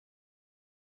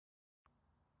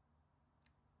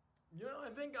I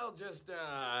think I'll just,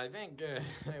 hey,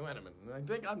 wait a minute. I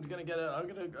think I'm gonna I'm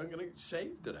gonna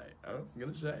shave today. I was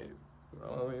gonna shave.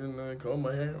 I'll even comb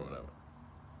my hair or whatever.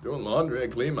 Doing laundry, I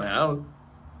clean my house,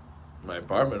 my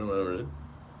apartment or whatever it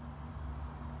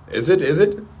is. Is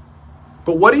it?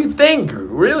 But what do you think?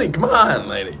 Really? Come on,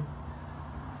 lady.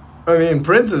 I mean,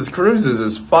 Princess Cruises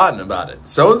is fun about it.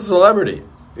 So is Celebrity.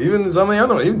 Even some of the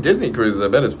other ones, even Disney Cruises, I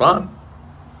bet it's fun.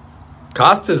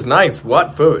 Costa's nice.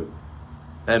 What food?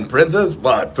 And Princess,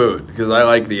 what food? Because I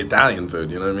like the Italian food,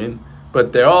 you know what I mean?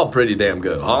 But they're all pretty damn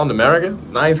good. Holland America,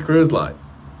 nice cruise line.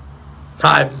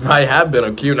 I have been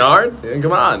a Cunard.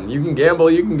 Come on, you can gamble,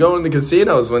 you can go in the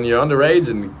casinos when you're underage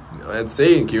and at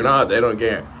sea in Cunard, they don't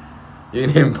care. You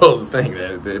can even pull the thing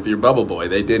that if you're Bubble Boy,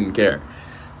 they didn't care.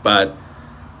 But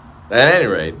at any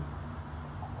rate,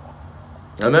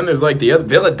 and then there's like the other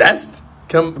Villa d'Est.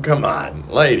 Come on,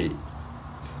 lady.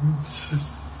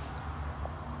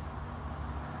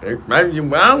 Maybe you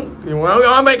want to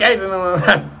go on vacation.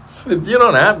 You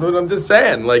don't have to. I'm just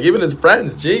saying. Like even as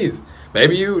friends, geez.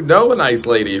 Maybe you know a nice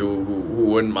lady who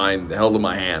wouldn't mind holding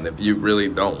my hand if you really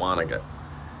don't want to go.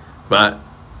 But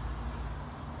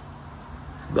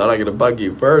thought I could bug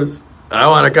you first. I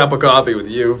want a cup of coffee with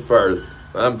you first.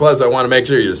 Plus, I want to make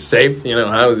sure you're safe.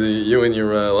 How's you and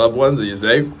your loved ones? Are you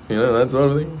safe? That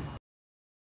sort of thing.